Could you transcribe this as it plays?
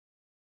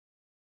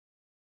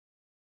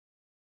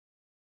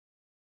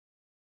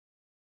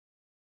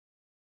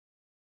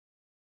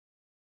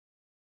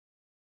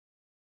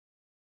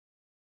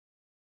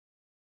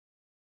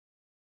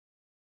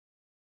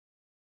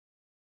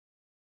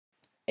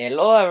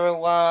Hello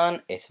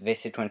everyone, it's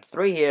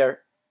Visi23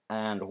 here,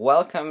 and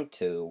welcome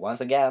to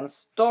once again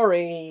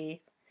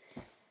story.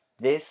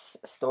 This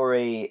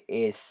story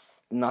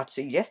is not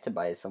suggested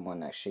by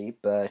someone actually,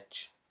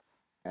 but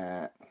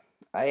I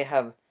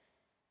have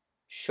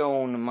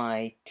shown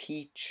my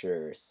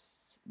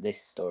teachers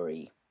this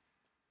story,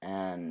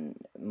 and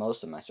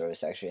most of my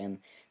stories actually, and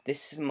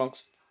this is the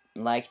most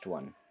liked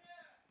one.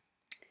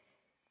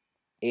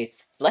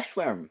 It's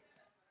Fleshworm,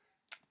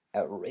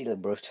 a really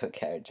brutal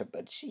character,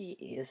 but she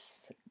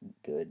is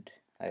good,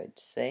 I would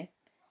say.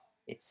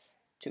 It's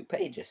 2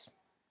 pages.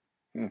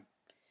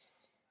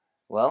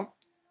 Well,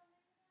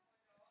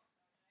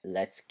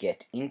 let's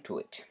get into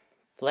it.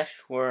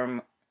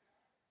 Fleshworm,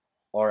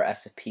 or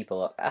as a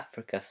people of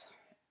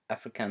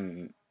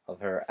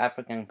her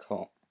African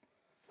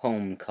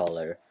home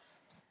color,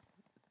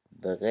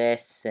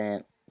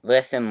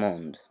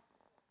 Vresemond,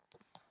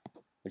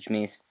 which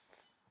means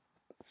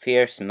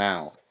fierce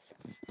mouth,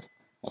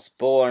 was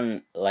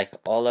born like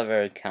all of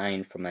her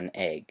kind from an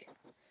egg,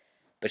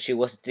 but she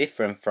was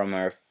different from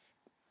her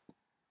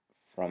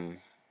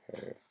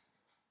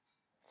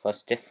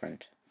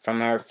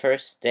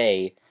first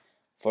day.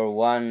 For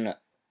one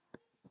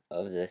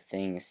of the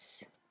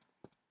things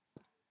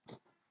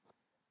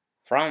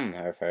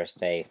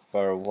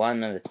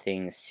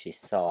she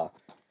saw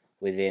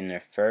within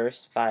her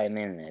first 5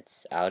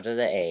 minutes out of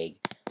the egg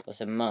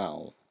was a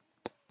mole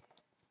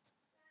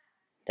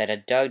that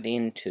had dug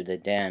into the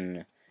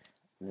den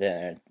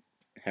that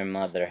her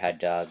mother had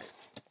dug.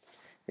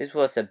 This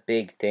was a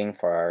big thing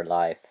for her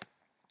life,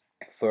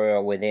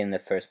 for within the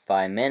first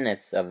 5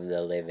 minutes of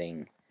the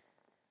living,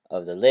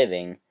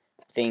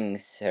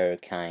 things her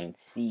kind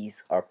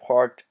sees are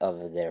part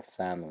of their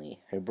family.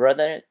 Her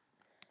brothers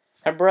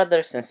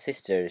and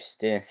sisters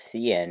didn't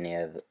see any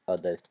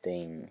other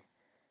thing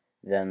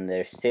than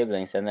their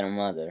siblings and their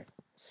mother,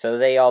 so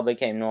they all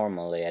became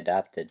normally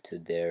adapted to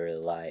their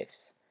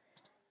lives.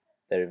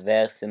 But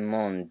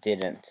Versimon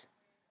didn't.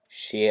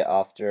 She,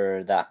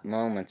 after that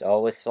moment,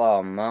 always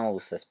saw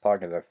mouse as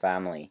part of her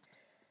family,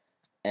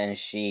 and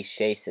she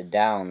chased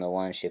down the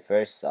one she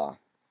first saw.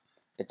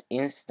 But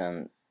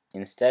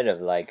instead of,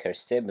 like her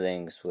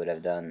siblings would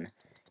have done,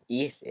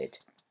 eat it,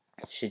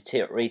 she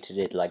treated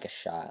it like a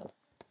child.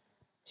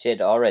 She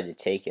had already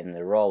taken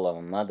the role of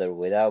a mother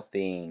without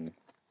being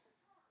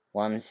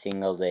 1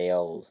 single day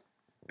old.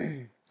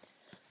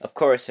 Of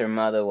course her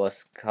mother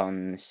was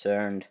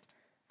concerned,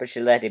 but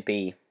she let it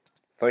be,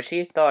 for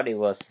she thought it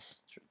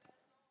was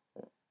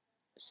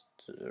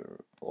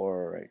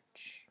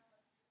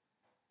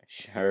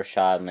her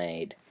child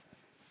made.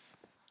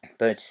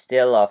 But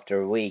still,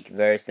 after a week,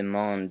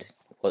 Versimond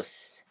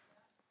was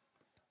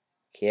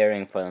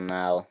caring for the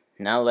male,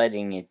 not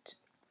letting it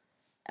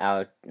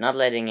out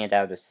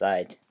of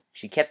sight.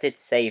 She kept it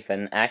safe,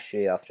 and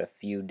actually after a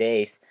few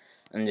days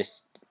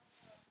understood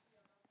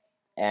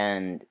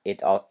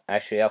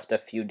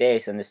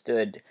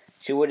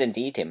she wouldn't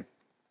eat him.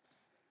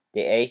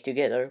 They ate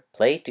together,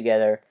 played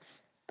together,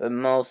 but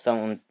most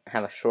don't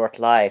have short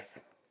lives.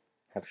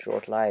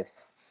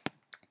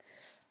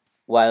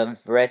 While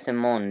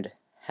Vresemond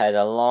had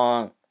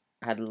long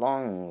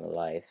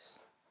lives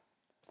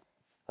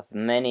of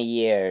many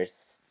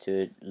years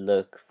to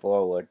look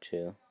forward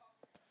to.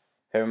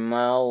 Her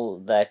mole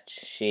that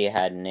she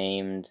had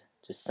named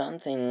to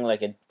something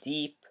like a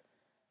deep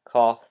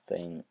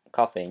coughing,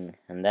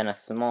 and then a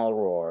small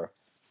roar.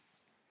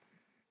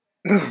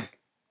 If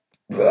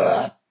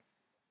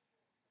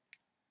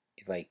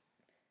I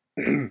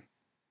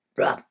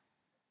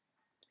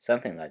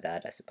something like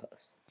that, I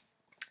suppose.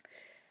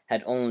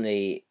 Had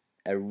only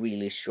a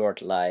really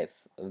short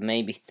life of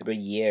maybe 3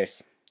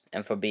 years,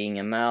 and for being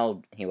a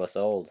male he was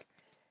old.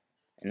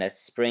 And that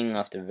spring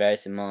after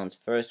Versimond's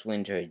first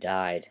winter he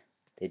died.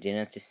 They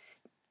didn't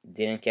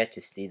get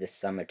to see the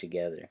summer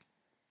together.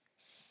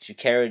 She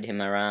carried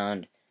him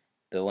around,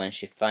 but when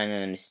she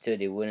finally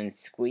understood he wouldn't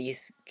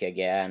squeak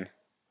again,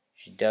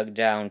 she dug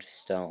down to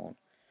stone.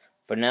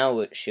 For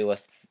now she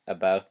was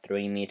about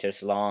 3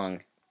 meters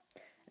long,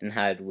 and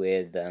had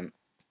width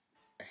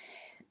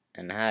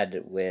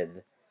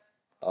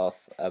of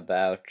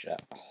about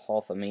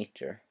half a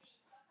meter,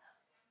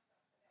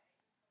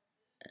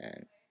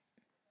 and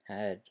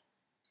had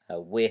a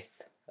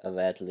width of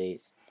at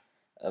least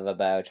of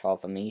about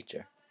half a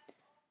meter.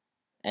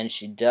 And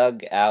she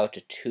dug out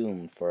a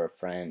tomb for a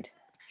friend.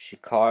 She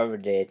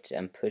carved it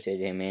and put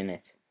him in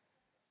it.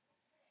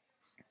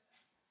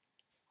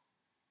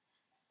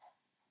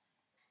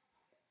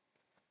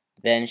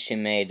 Then she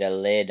made a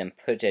lid and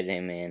put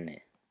him in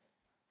it.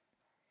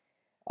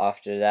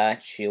 After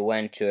that she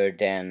went to her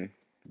den,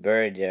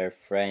 buried her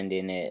friend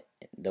in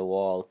the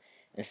wall,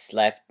 and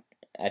slept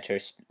at her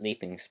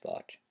sleeping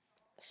spot.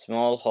 A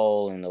small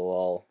hole in the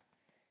wall.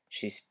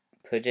 She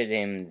put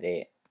him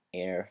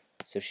there,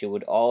 so she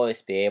would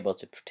always be able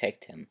to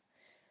protect him.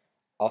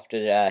 After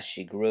that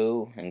she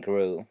grew and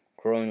grew,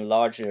 growing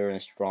larger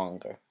and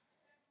stronger.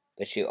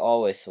 But she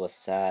always was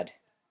sad.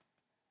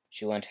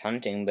 She went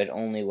hunting, but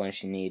only when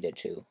she needed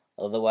to.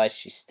 Otherwise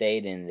she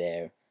stayed in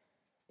the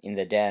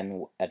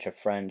den at her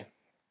friend.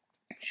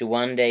 She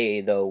one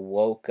day, though,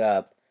 woke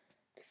up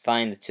to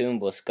find the tomb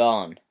was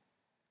gone.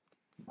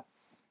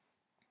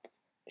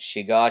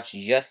 She got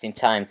just in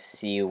time to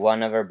see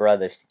one of her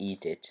brothers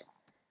eat it.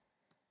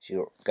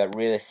 She got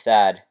really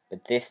sad,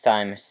 but this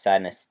time her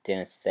sadness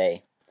didn't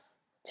stay.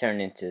 It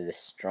turned into the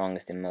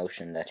strongest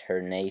emotion that her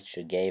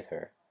nature gave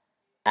her: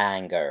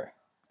 anger.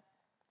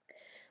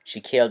 She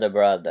killed her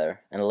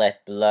brother and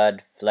let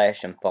blood,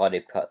 flesh, and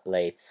body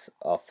plates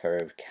of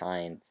her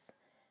kind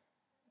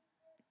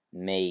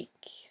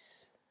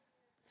makes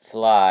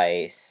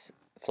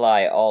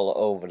fly all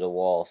over the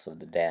walls of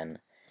the den.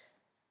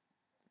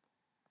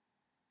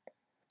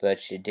 But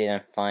she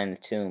didn't find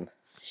the tomb.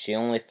 She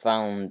only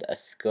found a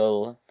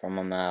skull from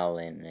a mole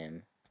in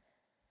him.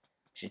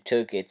 She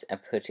took it and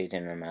put it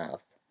in her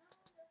mouth,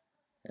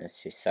 and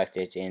she sucked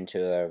it into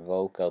her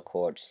vocal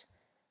cords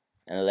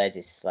and let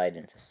it slide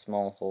into a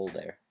small hole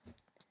there.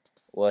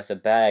 It was a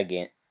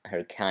bag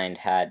her kind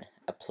had,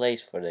 a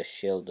place for the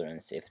children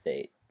if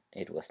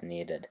it was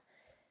needed.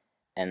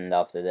 And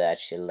after that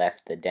she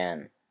left the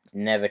den,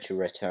 never to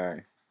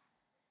return.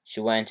 She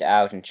went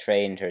out and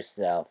trained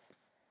herself,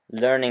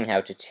 learning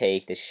how to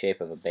take the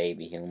shape of a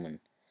baby human,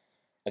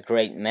 a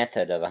great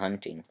method of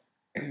hunting.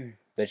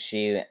 But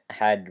she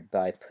had,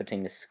 by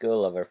putting the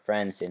skull of her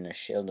friends in a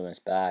children's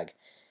bag,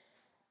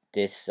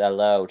 this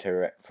allowed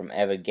her from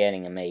ever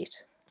getting a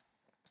mate.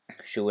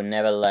 She would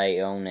never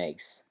lay own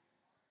eggs.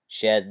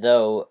 She had,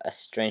 though, a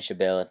strange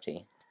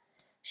ability.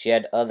 She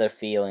had other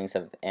feelings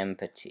of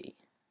empathy,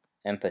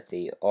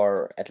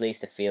 or at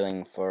least a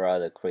feeling for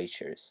other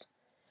creatures.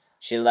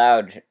 She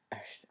allowed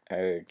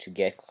her to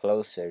get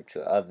closer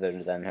to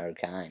other than her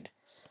kind.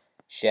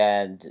 She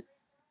had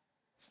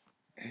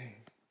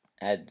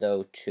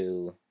though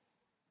to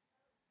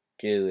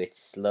do it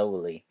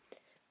slowly,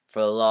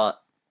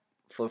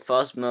 for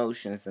fast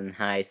motions and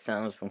high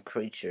sounds from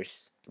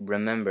creatures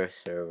remembers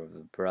her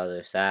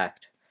brother's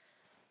act,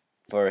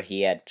 for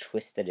he had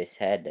twisted his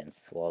head and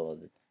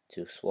swallowed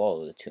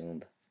the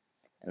tomb,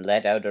 and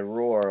let out a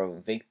roar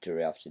of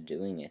victory after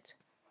doing it.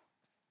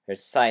 Her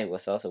sight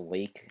was also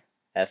weak,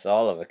 as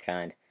all of her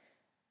kind,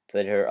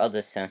 but her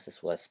other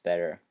senses was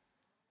better.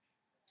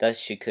 Thus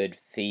she could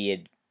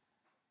feel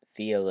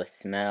the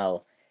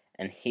smell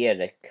and hear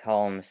the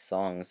calm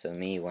songs of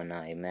me when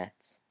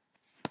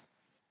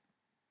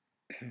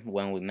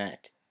we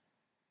met.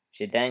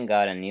 She then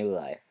got a new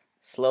life,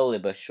 slowly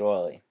but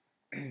surely.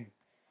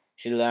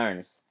 She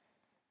learns,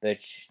 but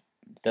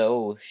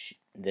though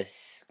the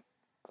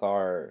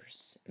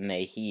scars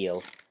may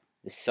heal,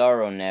 the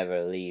sorrow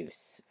never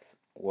leaves.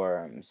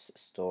 Worm's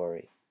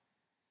story.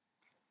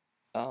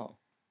 Oh.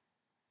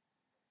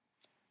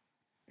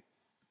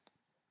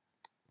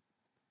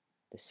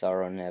 The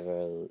sorrow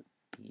never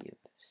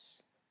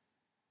leaves.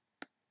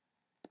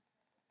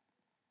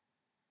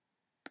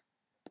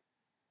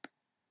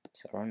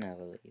 Sorrow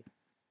never leaves.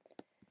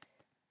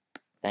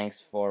 Thanks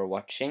for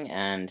watching,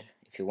 and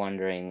if you're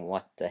wondering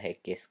what the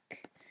heck is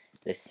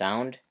this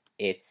sound,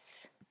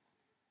 it's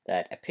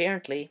that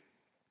apparently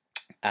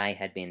I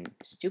had been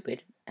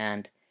stupid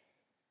and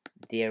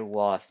there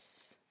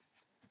was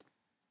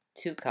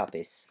 2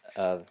 copies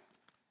of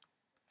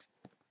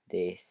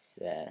this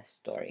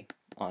story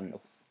on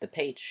the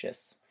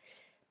pages,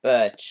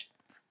 but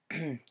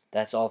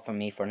that's all from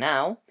me for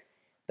now.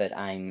 But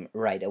I'm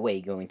right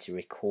away going to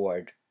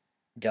record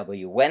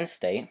W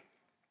Wednesday,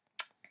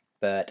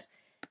 but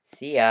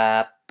see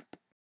ya.